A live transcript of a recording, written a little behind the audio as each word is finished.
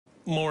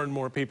More and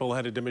more people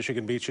headed to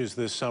Michigan beaches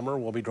this summer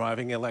will be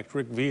driving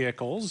electric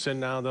vehicles, and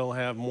now they'll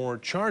have more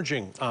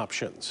charging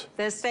options.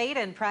 The state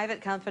and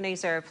private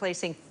companies are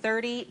placing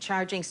 30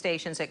 charging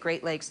stations at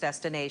Great Lakes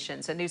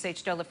destinations. And News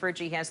 8's Joe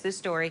LaFurgey has this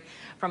story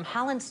from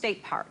Holland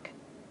State Park.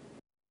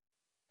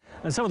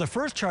 And some of the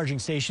first charging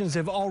stations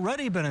have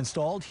already been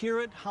installed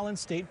here at Holland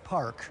State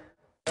Park.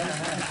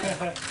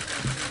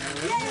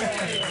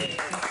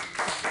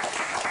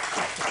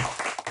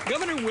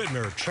 Governor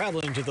Whitmer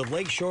traveling to the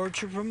Lakeshore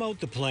to promote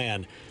the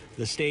plan.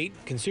 The state,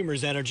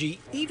 Consumers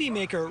Energy, EV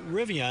maker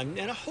Rivian,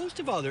 and a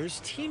host of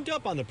others teamed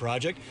up on the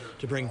project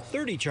to bring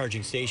 30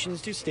 charging stations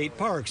to state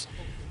parks.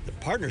 The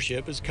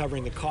partnership is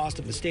covering the cost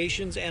of the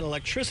stations and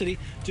electricity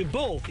to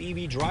both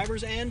EV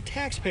drivers and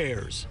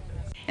taxpayers.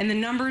 And the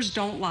numbers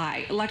don't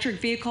lie. Electric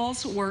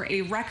vehicles were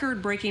a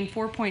record-breaking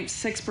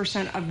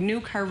 4.6% of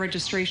new car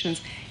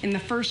registrations in the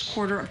first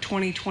quarter of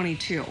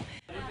 2022.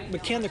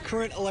 But can the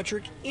current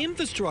electric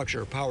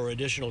infrastructure power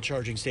additional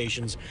charging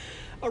stations?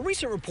 A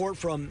recent report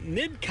from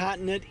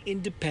Mid-Continent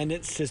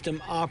Independent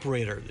System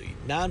Operator, the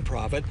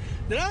nonprofit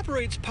that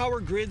operates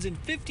power grids in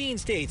 15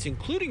 states,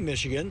 including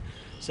Michigan,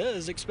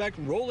 says expect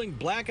rolling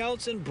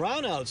blackouts and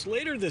brownouts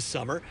later this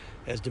summer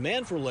as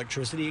demand for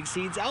electricity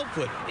exceeds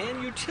output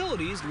and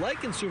utilities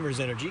like Consumers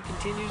Energy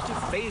continues to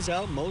phase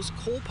out most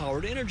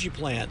coal-powered energy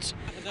plants.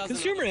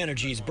 Consumer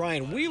Energy's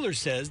Brian Wheeler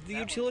says the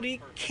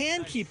utility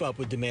can keep up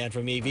with demand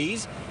from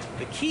EVs.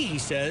 The key, he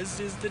says,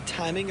 is the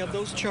timing of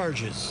those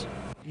charges.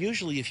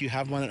 Usually if you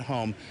have one at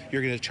home,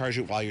 you're going to charge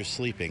it while you're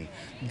sleeping.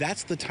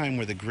 That's the time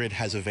where the grid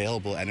has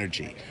available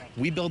energy.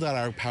 We build out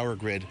our power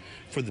grid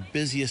for the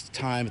busiest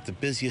time at the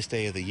busiest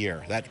day of the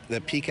year, that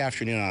peak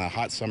afternoon on a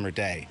hot summer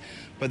day.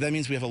 But that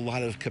means we have a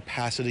lot of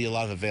capacity, a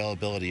lot of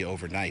availability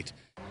overnight.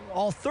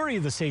 All 30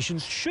 of the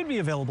stations should be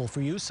available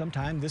for you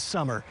sometime this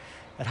summer.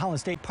 At Holland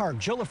State Park,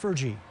 Joe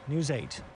LaFurgey, News 8.